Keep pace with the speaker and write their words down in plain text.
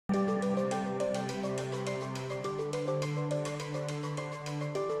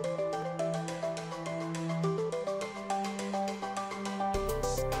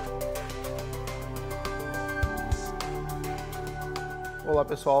Olá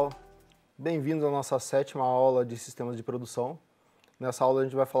pessoal, bem-vindos à nossa 7ª aula de Sistemas de Produção. Nessa aula a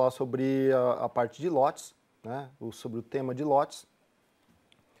gente vai falar sobre a parte de lotes, né? Sobre o tema de lotes.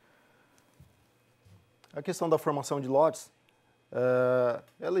 A questão da formação de lotes,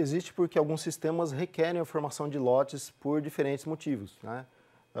 ela existe porque alguns sistemas requerem a formação de lotes por diferentes motivos, né?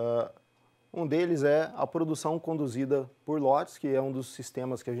 Um deles é a produção conduzida por lotes, que é um dos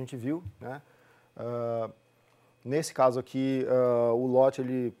sistemas que a gente viu, né? Nesse caso aqui, o lote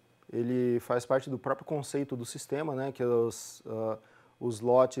ele faz parte do próprio conceito do sistema, né? Que os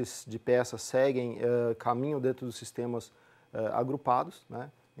lotes de peças seguem caminho dentro dos sistemas agrupados, né?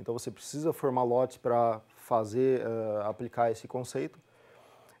 Então você precisa formar lotes para aplicar esse conceito.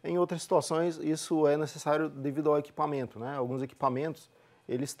 Em outras situações, isso é necessário devido ao equipamento, né? Alguns equipamentos,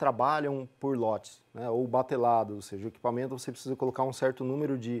 eles trabalham por lotes, né? Ou batelados, ou seja, o equipamento você precisa colocar um certo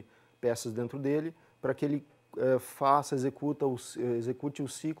número de peças dentro dele para que ele execute o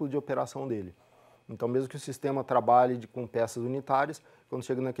ciclo de operação dele. Então, mesmo que o sistema trabalhe com peças unitárias, quando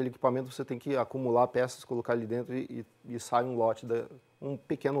chega naquele equipamento você tem que acumular peças, colocar ali dentro e sai um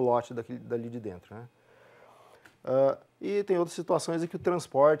pequeno lote dali de dentro, né? E tem outras situações em que o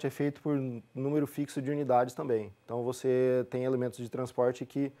transporte é feito por número fixo de unidades também. Então você tem elementos de transporte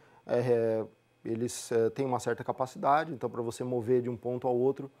que eles têm uma certa capacidade, então para você mover de um ponto ao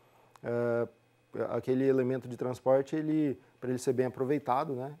outro, aquele elemento de transporte, para ele ser bem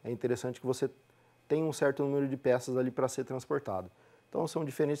aproveitado, né, é interessante que você tenha um certo número de peças ali para ser transportado. Então são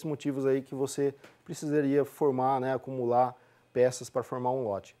diferentes motivos aí que você precisaria formar, né, acumular peças para formar um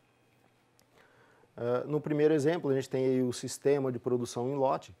lote. No primeiro exemplo, a gente tem aí o sistema de produção em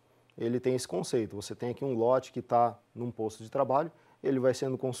lote. Ele tem esse conceito, você tem aqui um lote que está num posto de trabalho, ele vai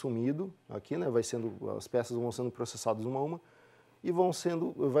sendo consumido aqui, né, as peças vão sendo processadas uma a uma, e vão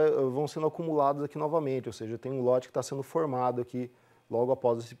sendo acumulados aqui novamente, ou seja, tem um lote que está sendo formado aqui logo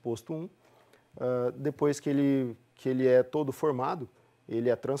após esse posto 1. Depois que ele é todo formado,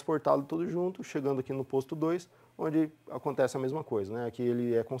 ele é transportado todo junto, chegando aqui no posto 2, onde acontece a mesma coisa, né? Aqui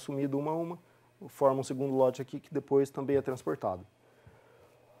ele é consumido uma a uma, forma um segundo lote aqui que depois também é transportado.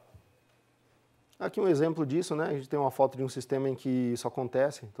 Aqui um exemplo disso, né? A gente tem uma foto de um sistema em que isso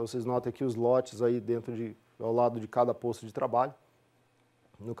acontece, então vocês notam aqui os lotes aí ao lado de cada posto de trabalho.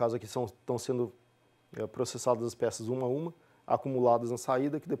 No caso aqui estão sendo processadas as peças uma a uma, acumuladas na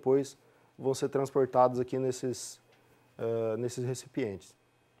saída, que depois vão ser transportadas aqui nesses recipientes.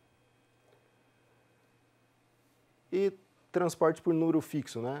 E transporte por número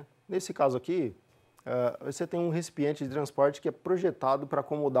fixo, né? Nesse caso aqui, você tem um recipiente de transporte que é projetado para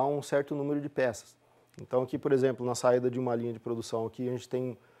acomodar um certo número de peças. Então aqui, por exemplo, na saída de uma linha de produção aqui, a gente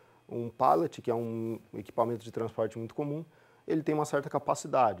tem um pallet, que é um equipamento de transporte muito comum, ele tem uma certa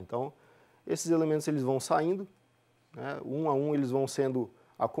capacidade. Então, esses elementos eles vão saindo, né, um a um eles vão sendo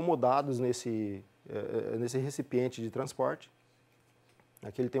acomodados nesse recipiente de transporte.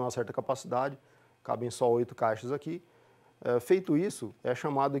 Aqui ele tem uma certa capacidade, cabem só 8 caixas aqui. Feito isso, é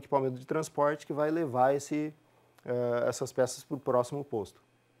chamado equipamento de transporte que vai levar essas peças para o próximo posto.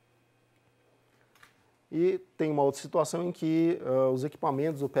 E tem uma outra situação em que os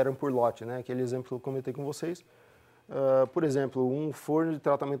equipamentos operam por lote, né? Aquele exemplo que eu comentei com vocês. Por exemplo, um forno de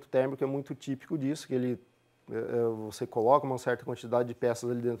tratamento térmico é muito típico disso, que você coloca uma certa quantidade de peças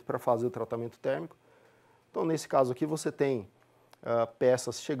ali dentro para fazer o tratamento térmico. Então, nesse caso aqui, você tem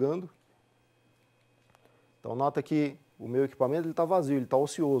peças chegando. Então, nota que o meu equipamento está vazio, ele está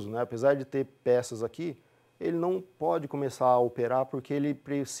ocioso, né? Apesar de ter peças aqui, ele não pode começar a operar porque ele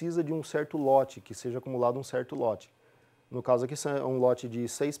precisa de um certo lote, que seja acumulado um certo lote. No caso aqui, é um lote de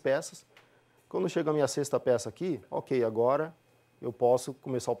 6 peças. Quando chega a minha 6ª peça aqui, ok, agora eu posso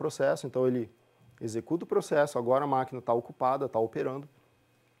começar o processo. Então ele executa o processo, agora a máquina está ocupada, está operando.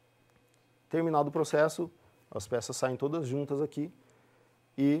 Terminado o processo, as peças saem todas juntas aqui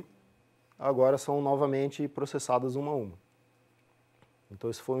e agora são novamente processadas uma a uma. Então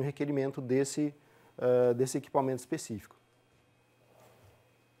esse foi um requerimento desse equipamento específico.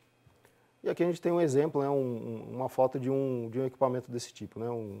 E aqui a gente tem um exemplo, né, uma foto de um equipamento desse tipo, né,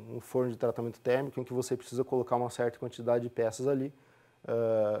 um forno de tratamento térmico em que você precisa colocar uma certa quantidade de peças ali.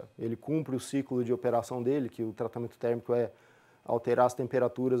 Ele cumpre o ciclo de operação dele, que o tratamento térmico é alterar as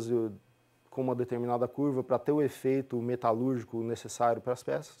temperaturas com uma determinada curva para ter o efeito metalúrgico necessário para as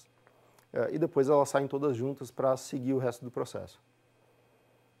peças. E depois elas saem todas juntas para seguir o resto do processo.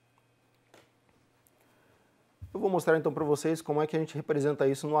 Eu vou mostrar então para vocês como é que a gente representa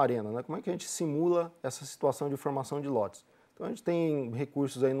isso no Arena, né? Como é que a gente simula essa situação de formação de lotes. Então a gente tem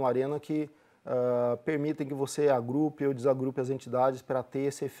recursos aí no Arena que permitem que você agrupe ou desagrupe as entidades para ter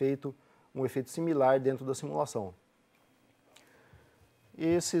um efeito similar dentro da simulação.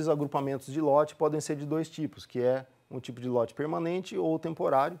 esses agrupamentos de lote podem ser de dois tipos, que é um tipo de lote permanente ou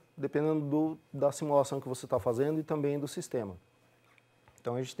temporário, dependendo da simulação que você está fazendo e também do sistema.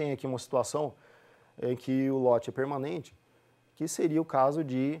 Então a gente tem aqui uma situação em que o lote é permanente, que seria o caso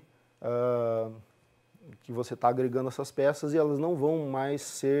de que você está agregando essas peças e elas não vão mais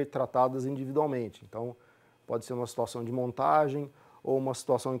ser tratadas individualmente. Então pode ser uma situação de montagem ou uma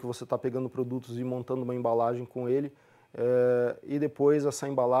situação em que você está pegando produtos e montando uma embalagem com ele, e depois essa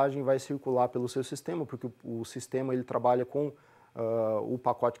embalagem vai circular pelo seu sistema, porque o sistema ele trabalha com o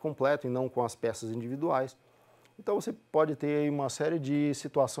pacote completo e não com as peças individuais. Então você pode ter uma série de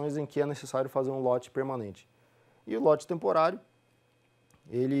situações em que é necessário fazer um lote permanente. E o lote temporário,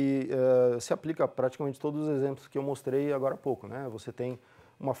 ele se aplica a praticamente todos os exemplos que eu mostrei agora há pouco, né? Você tem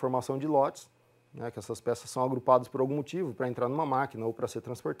uma formação de lotes, né, que essas peças são agrupadas por algum motivo, para entrar numa máquina ou para ser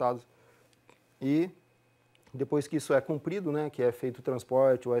transportadas. E depois que isso é cumprido, né, que é feito o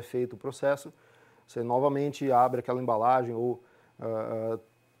transporte ou é feito o processo, você novamente abre aquela embalagem ou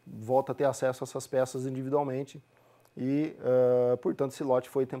volta a ter acesso a essas peças individualmente e, portanto, esse lote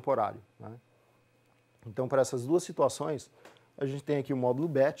foi temporário, né? Então, para essas duas situações, a gente tem aqui o módulo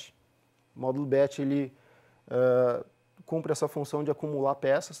batch. O módulo batch, ele cumpre essa função de acumular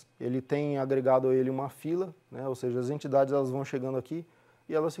peças. Ele tem agregado a ele uma fila, né? Ou seja, as entidades elas vão chegando aqui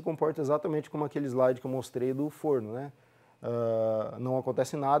e ela se comporta exatamente como aquele slide que eu mostrei do forno, né? Não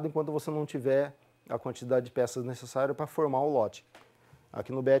acontece nada enquanto você não tiver a quantidade de peças necessária para formar o lote.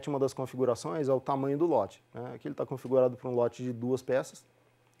 Aqui no batch, uma das configurações é o tamanho do lote, né? Aqui ele está configurado para um lote de 2 peças,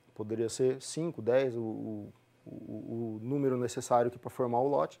 poderia ser 5, 10, o número necessário aqui para formar o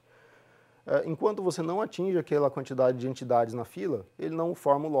lote. Enquanto você não atinge aquela quantidade de entidades na fila, ele não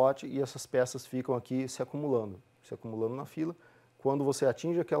forma o lote e essas peças ficam aqui se acumulando na fila. Quando você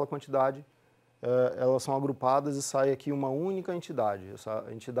atinge aquela quantidade, elas são agrupadas e sai aqui uma única entidade. Essa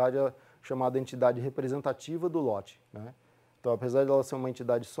entidade é chamada entidade representativa do lote, né? Então, apesar de ela ser uma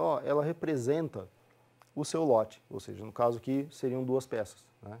entidade só, ela representa o seu lote, ou seja, no caso aqui seriam 2 peças,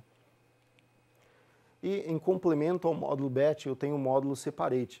 né? E em complemento ao módulo batch, eu tenho o módulo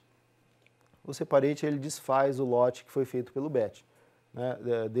separate. O separate ele desfaz o lote que foi feito pelo batch, né?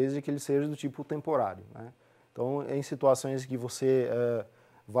 Desde que ele seja do tipo temporário, né? Então, em situações que você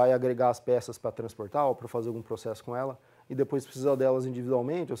vai agregar as peças para transportar ou para fazer algum processo com ela e depois precisa delas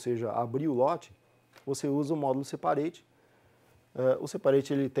individualmente, ou seja, abrir o lote, você usa o módulo separate. O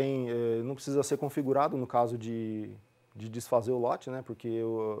separate ele não precisa ser configurado no caso de desfazer o lote, né? Porque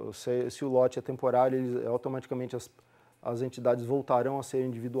se o lote é temporário, automaticamente as entidades voltarão a ser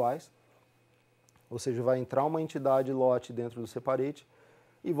individuais. Ou seja, vai entrar uma entidade lote dentro do separate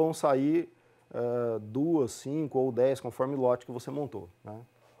e vão sair 2, 5 ou 10, conforme o lote que você montou, né?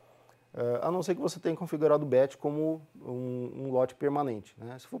 A não ser que você tenha configurado o batch como um lote permanente,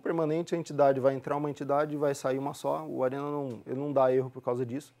 né? Se for permanente, a entidade vai entrar uma entidade e vai sair uma só. O Arena ele não dá erro por causa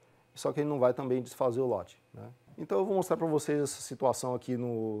disso, só que ele não vai também desfazer o lote, né? Então eu vou mostrar para vocês essa situação aqui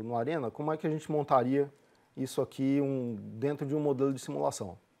no Arena, como é que a gente montaria isso aqui dentro de um modelo de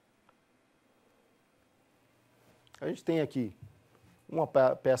simulação. A gente tem aqui uma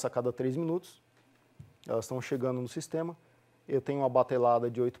peça a cada 3 minutos, elas estão chegando no sistema. Eu tenho uma batelada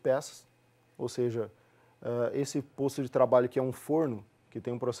de 8 peças, ou seja, esse posto de trabalho que é um forno, que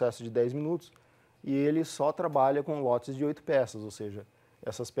tem um processo de 10 minutos, e ele só trabalha com lotes de 8 peças, ou seja,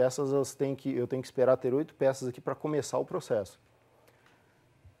 essas peças eu tenho que esperar ter 8 peças aqui para começar o processo.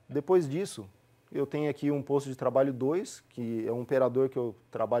 Depois disso, eu tenho aqui um posto de trabalho 2, que é um operador que eu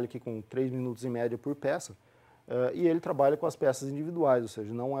trabalho aqui com 3 minutos em média por peça, e ele trabalha com as peças individuais, ou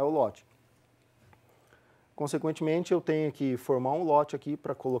seja, não é o lote. Consequentemente, eu tenho que formar um lote aqui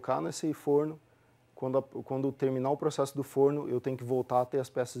para colocar nesse forno. Quando terminar o processo do forno, eu tenho que voltar a ter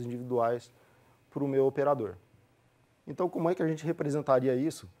as peças individuais para o meu operador. Então, como é que a gente representaria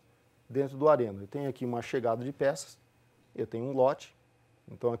isso dentro do Arena? Eu tenho aqui uma chegada de peças, eu tenho um lote.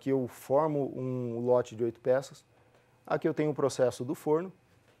 Então, aqui eu formo um lote de 8 peças. Aqui eu tenho o processo do forno.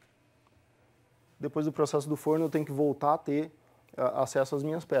 Depois do processo do forno, eu tenho que voltar a ter acesso às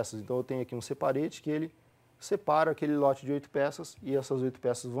minhas peças. Então, eu tenho aqui um separate que ele separa aquele lote de 8 peças e essas 8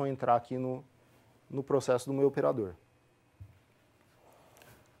 peças vão entrar aqui no processo do meu operador.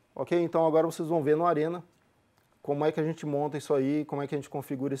 Ok? Então agora vocês vão ver no Arena como é que a gente monta isso aí, como é que a gente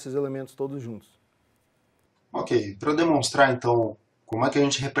configura esses elementos todos juntos. Ok, para demonstrar então como é que a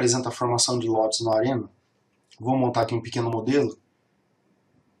gente representa a formação de lotes no Arena, vou montar aqui um pequeno modelo.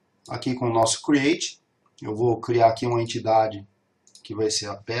 Aqui com o nosso Create, eu vou criar aqui uma entidade que vai ser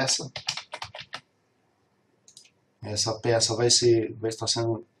a peça. Essa peça vai estar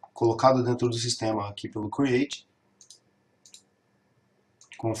sendo colocada dentro do sistema aqui pelo Create.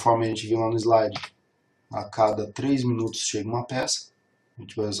 conforme a gente viu lá no slide, a cada 3 minutos chega uma peça. A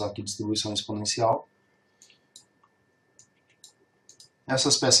gente vai usar aqui distribuição exponencial.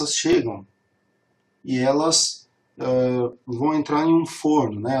 Essas peças chegam e elas vão entrar em um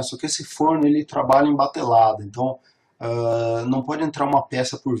forno, né? Só que esse forno ele trabalha em batelada, então não pode entrar uma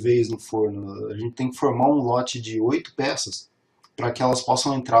peça por vez no forno. A gente tem que formar um lote de 8 peças para que elas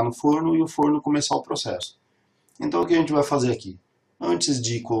possam entrar no forno e o forno começar o processo. Então o que a gente vai fazer aqui? Antes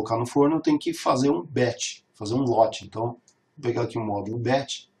de colocar no forno, eu tenho que fazer um batch, fazer um lote. Então, vou pegar aqui o módulo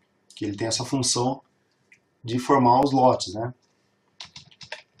batch, que ele tem essa função de formar os lotes, né?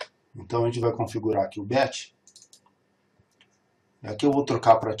 Então a gente vai configurar aqui o batch. Aqui eu vou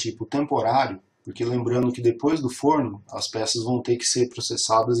trocar para tipo temporário, porque lembrando que depois do forno, as peças vão ter que ser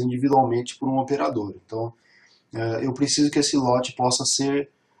processadas individualmente por um operador. Então, eu preciso que esse lote possa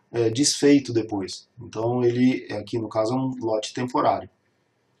ser desfeito depois. Então ele, aqui no caso, é um lote temporário.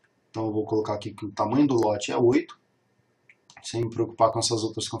 Então eu vou colocar aqui que o tamanho do lote é 8, sem me preocupar com essas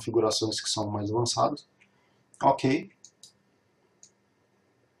outras configurações que são mais avançadas. Ok.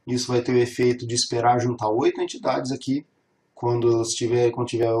 Isso vai ter o efeito de esperar juntar 8 entidades aqui. Quando tiver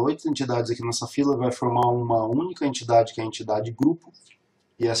 8 entidades aqui nessa fila, vai formar uma única entidade, que é a entidade grupo,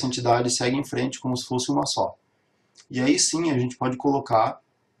 e essa entidade segue em frente como se fosse uma só. E aí sim a gente pode colocar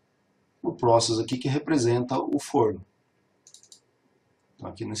o process aqui que representa o forno. Então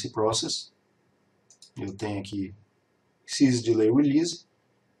aqui nesse process, eu tenho aqui sysDelayRelease,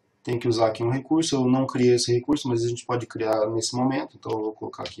 tem que usar aqui um recurso, eu não criei esse recurso, mas a gente pode criar nesse momento, então eu vou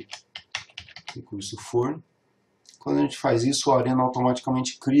colocar aqui recurso forno. Quando a gente faz isso, a Arena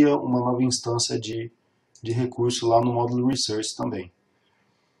automaticamente cria uma nova instância de recurso lá no módulo Resource também.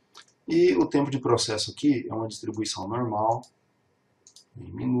 E o tempo de processo aqui é uma distribuição normal,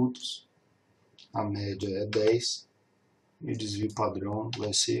 em minutos, a média é 10, e o desvio padrão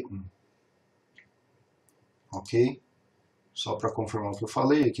vai ser 1. Ok? Só para confirmar o que eu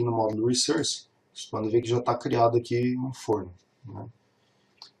falei, aqui no módulo Resource, vocês podem ver que já está criado aqui um forno, né?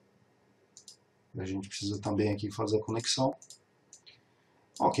 A gente precisa também aqui fazer a conexão.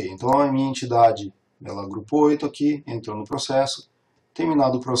 Ok, então a minha entidade, ela grupou 8 aqui, entrou no processo.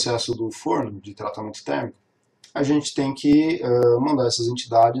 Terminado o processo do forno de tratamento térmico, a gente tem que mandar essas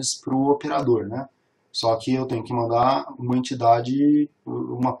entidades para o operador, né? Só que eu tenho que mandar uma entidade,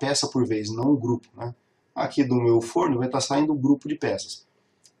 uma peça por vez, não um grupo, né? Aqui do meu forno vai estar saindo um grupo de peças.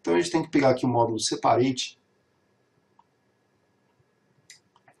 Então a gente tem que pegar aqui o módulo separate,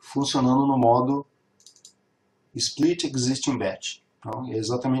 funcionando no modo split existing batch. Então, é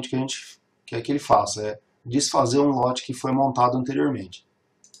exatamente o que a gente quer que ele faça, é desfazer um lote que foi montado anteriormente.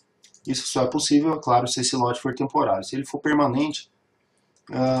 Isso só é possível, é claro, se esse lote for temporário. Se ele for permanente,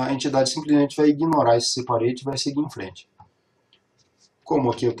 a entidade simplesmente vai ignorar esse separate e vai seguir em frente.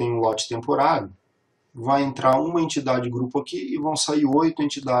 Como aqui eu tenho um lote temporário, vai entrar uma entidade grupo aqui e vão sair 8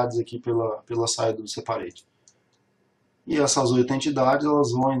 entidades aqui pela saída do separate. E essas 8 entidades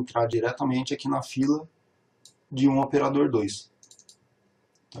elas vão entrar diretamente aqui na fila de um operador 2.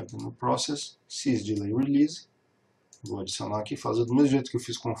 Tá aqui no process, sysDelayRelease. Vou adicionar aqui, fazer do mesmo jeito que eu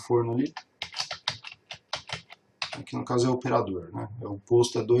fiz com o forno ali. Aqui no caso é o operador, né? O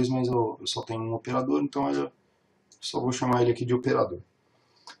posto é 2, mas eu só tenho um operador, então eu só vou chamar ele aqui de operador.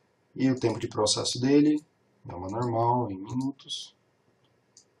 E o tempo de processo dele é uma normal em minutos.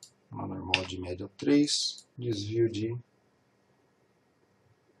 Uma normal de média 3, desvio de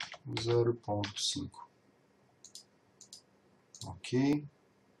 0,5. Ok.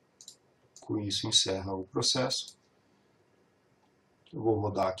 Com isso encerra o processo. Eu vou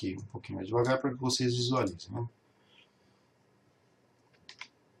rodar aqui um pouquinho mais devagar para que vocês visualizem, né?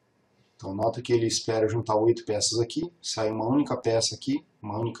 Então nota que ele espera juntar 8 peças aqui, sai uma única peça aqui,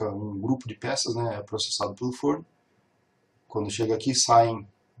 um grupo de peças, né, é processado pelo forno. Quando chega aqui saem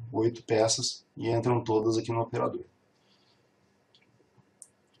 8 peças e entram todas aqui no operador.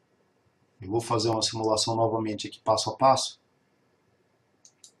 Eu vou fazer uma simulação novamente aqui passo a passo.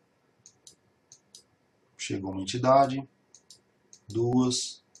 Chegou uma entidade,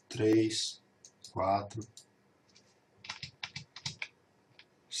 2, 3, 4,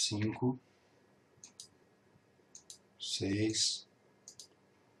 5, 6,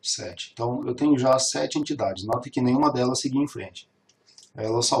 7. Então eu tenho já 7 entidades. Nota que nenhuma delas seguir em frente.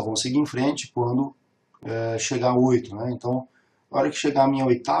 Elas só vão seguir em frente quando chegar a 8, né? Então, na hora que chegar a minha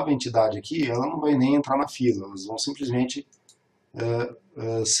 8ª entidade aqui, ela não vai nem entrar na fila. Elas vão simplesmente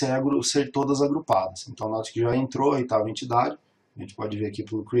ser todas agrupadas. Então, nota que já entrou a 8ª entidade. A gente pode ver aqui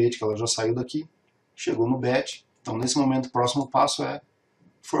pelo create que ela já saiu daqui. Chegou no batch. Então, nesse momento, o próximo passo é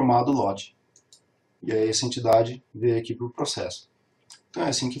formado o lote. E aí essa entidade veio aqui para o processo. Então é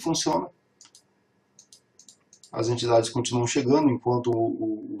assim que funciona. As entidades continuam chegando enquanto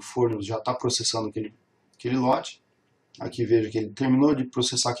o forno já está processando aquele lote. Aqui veja que ele terminou de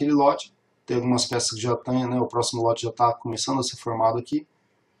processar aquele lote. Tem algumas peças que já estão, né, o próximo lote já está começando a ser formado aqui.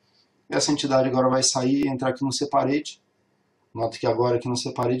 Essa entidade agora vai sair e entrar aqui no separate. Nota que agora aqui no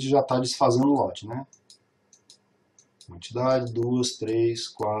separate já está desfazendo o lote, né? Uma entidade, 2, 3,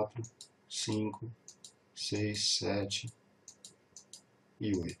 4, 5, 6, 7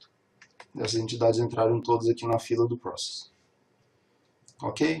 e 8. Essas entidades entraram todas aqui na fila do process.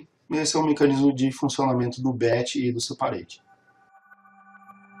 Ok? Esse é o mecanismo de funcionamento do batch e do separate.